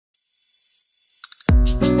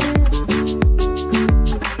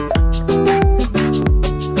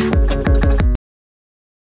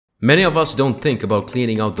Many of us don't think about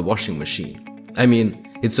cleaning out the washing machine. I mean,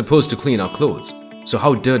 it's supposed to clean our clothes, so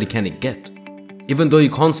how dirty can it get? Even though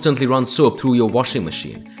you constantly run soap through your washing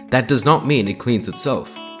machine, that does not mean it cleans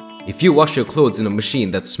itself. If you wash your clothes in a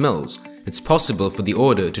machine that smells, it's possible for the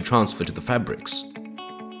odor to transfer to the fabrics.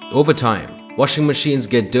 Over time, washing machines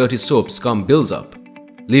get dirty soap scum builds up,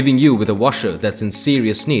 leaving you with a washer that's in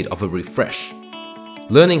serious need of a refresh.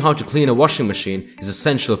 Learning how to clean a washing machine is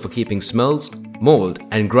essential for keeping smells, mold,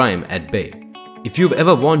 and grime at bay. If you've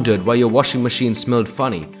ever wondered why your washing machine smelled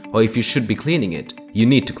funny or if you should be cleaning it, you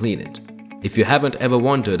need to clean it. If you haven't ever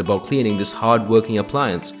wondered about cleaning this hard-working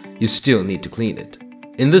appliance, you still need to clean it.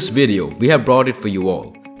 In this video, we have brought it for you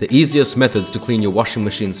all, the easiest methods to clean your washing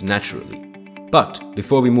machines naturally. But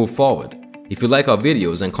before we move forward, if you like our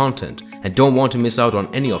videos and content and don't want to miss out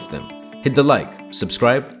on any of them, hit the like,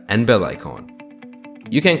 subscribe, and bell icon.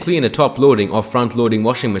 You can clean a top-loading or front-loading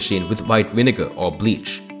washing machine with white vinegar or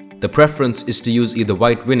bleach. The preference is to use either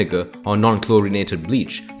white vinegar or non-chlorinated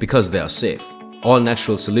bleach because they are safe, all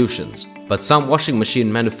natural solutions, but some washing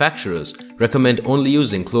machine manufacturers recommend only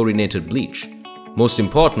using chlorinated bleach. Most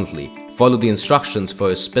importantly, follow the instructions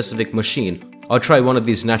for a specific machine or try one of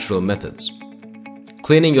these natural methods.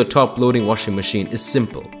 Cleaning your top-loading washing machine is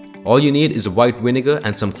simple. All you need is a white vinegar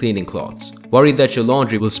and some cleaning cloths. Worried that your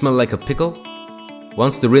laundry will smell like a pickle?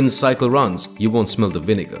 Once the rinse cycle runs, you won't smell the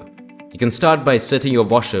vinegar. You can start by setting your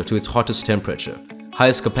washer to its hottest temperature,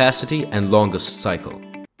 highest capacity and longest cycle.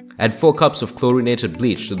 Add 4 cups of chlorinated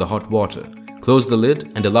bleach to the hot water. Close the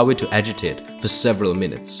lid and allow it to agitate for several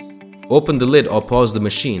minutes. Open the lid or pause the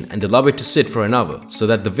machine and allow it to sit for an hour so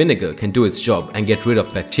that the vinegar can do its job and get rid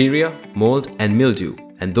of bacteria, mold, and mildew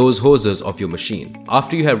and those hoses of your machine.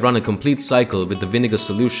 After you have run a complete cycle with the vinegar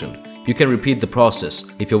solution, you can repeat the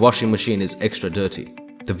process if your washing machine is extra dirty.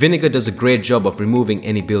 The vinegar does a great job of removing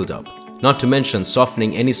any buildup, not to mention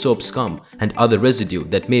softening any soap scum and other residue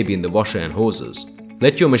that may be in the washer and hoses.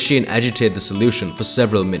 Let your machine agitate the solution for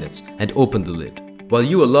several minutes and open the lid. While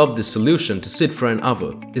you allow this solution to sit for an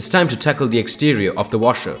hour, it's time to tackle the exterior of the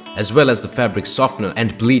washer as well as the fabric softener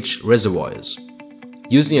and bleach reservoirs.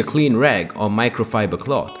 Using a clean rag or microfiber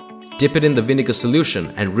cloth, dip it in the vinegar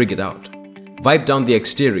solution and rig it out. Wipe down the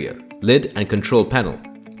exterior, lid and control panel,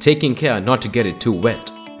 taking care not to get it too wet.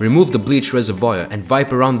 Remove the bleach reservoir and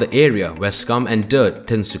wipe around the area where scum and dirt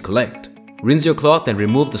tends to collect. Rinse your cloth and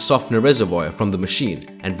remove the softener reservoir from the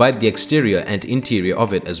machine and wipe the exterior and interior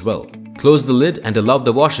of it as well. Close the lid and allow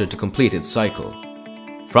the washer to complete its cycle.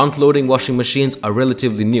 Front-loading washing machines are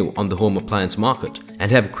relatively new on the home appliance market and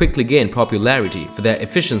have quickly gained popularity for their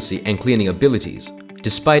efficiency and cleaning abilities.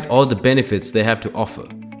 Despite all the benefits they have to offer,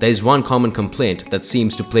 there is one common complaint that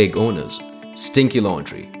seems to plague owners: stinky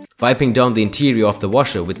laundry. Wiping down the interior of the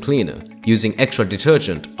washer with cleaner, using extra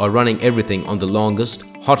detergent, or running everything on the longest,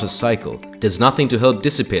 hottest cycle does nothing to help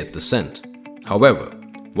dissipate the scent. However,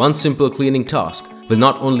 one simple cleaning task will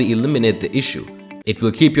not only eliminate the issue, it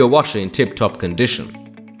will keep your washer in tip-top condition.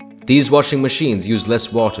 These washing machines use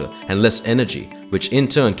less water and less energy, which in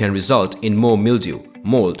turn can result in more mildew,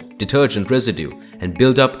 mold, detergent residue, and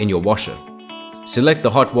build-up in your washer. Select the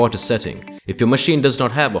hot water setting. If your machine does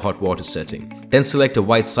not have a hot water setting, then select a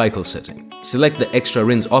white cycle setting. Select the extra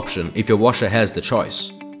rinse option if your washer has the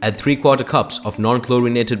choice. Add 3/4 cups of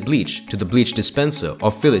non-chlorinated bleach to the bleach dispenser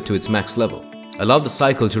or fill it to its max level. Allow the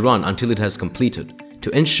cycle to run until it has completed. To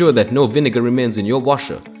ensure that no vinegar remains in your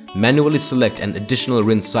washer, manually select an additional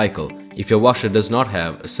rinse cycle if your washer does not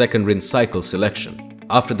have a second rinse cycle selection.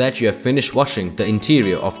 After that, you have finished washing the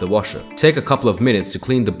interior of the washer. Take a couple of minutes to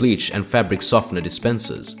clean the bleach and fabric softener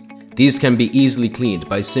dispensers. These can be easily cleaned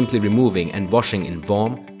by simply removing and washing in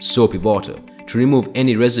warm, soapy water to remove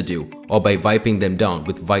any residue or by wiping them down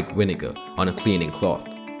with white vinegar on a cleaning cloth.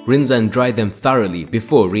 Rinse and dry them thoroughly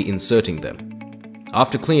before reinserting them.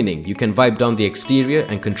 After cleaning, you can wipe down the exterior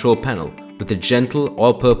and control panel with a gentle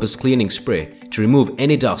all-purpose cleaning spray to remove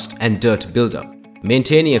any dust and dirt buildup.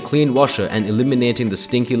 Maintaining a clean washer and eliminating the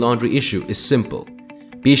stinky laundry issue is simple.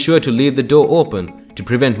 Be sure to leave the door open to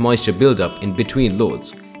prevent moisture buildup in between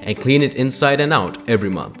loads and clean it inside and out every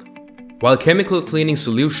month. While chemical cleaning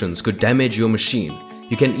solutions could damage your machine,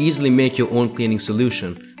 you can easily make your own cleaning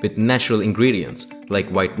solution with natural ingredients like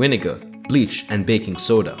white vinegar, bleach, and baking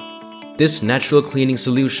soda. This natural cleaning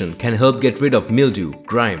solution can help get rid of mildew,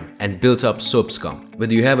 grime, and built-up soap scum.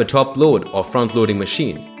 Whether you have a top-load or front-loading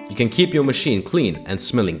machine, you can keep your machine clean and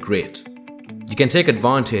smelling great. You can take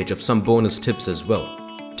advantage of some bonus tips as well.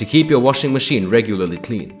 To keep your washing machine regularly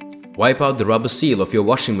clean, wipe out the rubber seal of your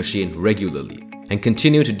washing machine regularly and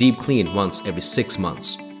continue to deep clean once every 6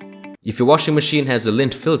 months. If your washing machine has a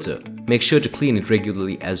lint filter, make sure to clean it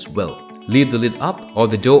regularly as well. Leave the lid up or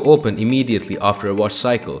the door open immediately after a wash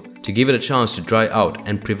cycle to give it a chance to dry out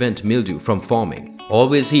and prevent mildew from forming.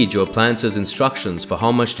 Always heed your appliance's instructions for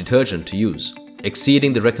how much detergent to use.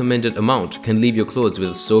 Exceeding the recommended amount can leave your clothes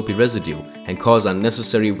with a soapy residue and cause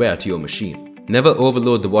unnecessary wear to your machine. Never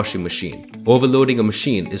overload the washing machine. Overloading a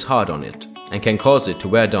machine is hard on it and can cause it to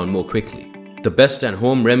wear down more quickly. The best and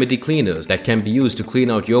home remedy cleaners that can be used to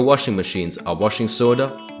clean out your washing machines are washing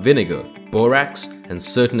soda, vinegar, borax, and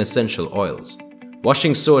certain essential oils.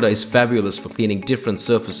 Washing soda is fabulous for cleaning different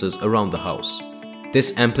surfaces around the house.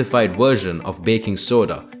 This amplified version of baking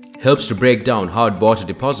soda helps to break down hard water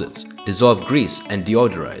deposits, dissolve grease, and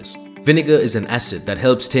deodorize. Vinegar is an acid that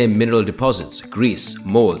helps tame mineral deposits, grease,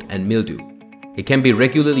 mold, and mildew. It can be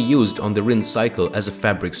regularly used on the rinse cycle as a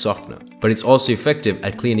fabric softener, but it's also effective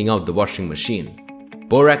at cleaning out the washing machine.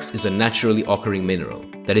 Borax is a naturally occurring mineral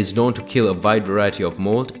that is known to kill a wide variety of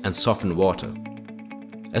mold and soften water.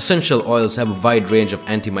 Essential oils have a wide range of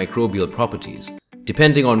antimicrobial properties,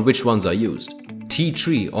 depending on which ones are used. Tea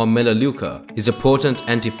tree or melaleuca is a potent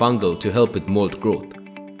antifungal to help with mold growth.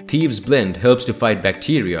 Thieves' blend helps to fight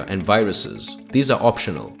bacteria and viruses. These are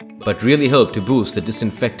optional, but really help to boost the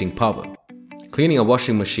disinfecting power. Cleaning a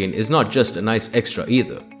washing machine is not just a nice extra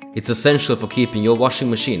either. It's essential for keeping your washing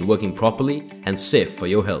machine working properly and safe for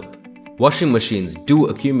your health. Washing machines do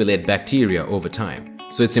accumulate bacteria over time,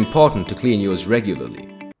 so it's important to clean yours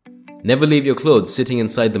regularly. Never leave your clothes sitting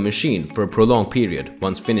inside the machine for a prolonged period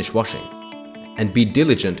once finished washing. And be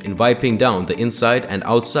diligent in wiping down the inside and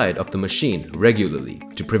outside of the machine regularly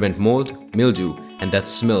to prevent mold, mildew, and that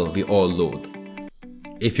smell we all loathe.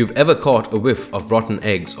 If you've ever caught a whiff of rotten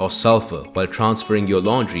eggs or sulfur while transferring your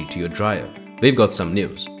laundry to your dryer, we've got some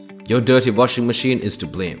news. Your dirty washing machine is to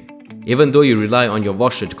blame. Even though you rely on your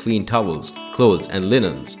washer to clean towels, clothes, and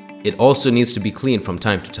linens, it also needs to be cleaned from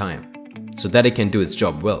time to time so that it can do its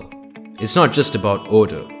job well. It's not just about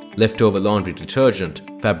odor. Leftover laundry detergent,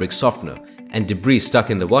 fabric softener, and debris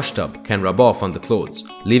stuck in the wash tub can rub off on the clothes,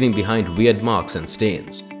 leaving behind weird marks and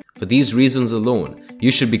stains. For these reasons alone,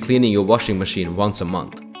 you should be cleaning your washing machine once a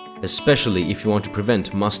month, especially if you want to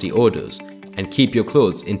prevent musty odors and keep your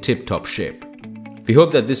clothes in tip-top shape. We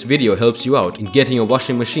hope that this video helps you out in getting your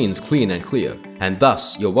washing machines clean and clear, and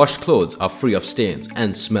thus your washed clothes are free of stains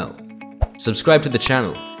and smell. Subscribe to the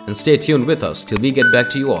channel and stay tuned with us till we get back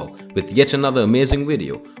to you all with yet another amazing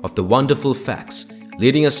video of the wonderful facts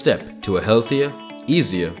leading a step to a healthier,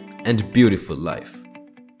 easier, and beautiful life.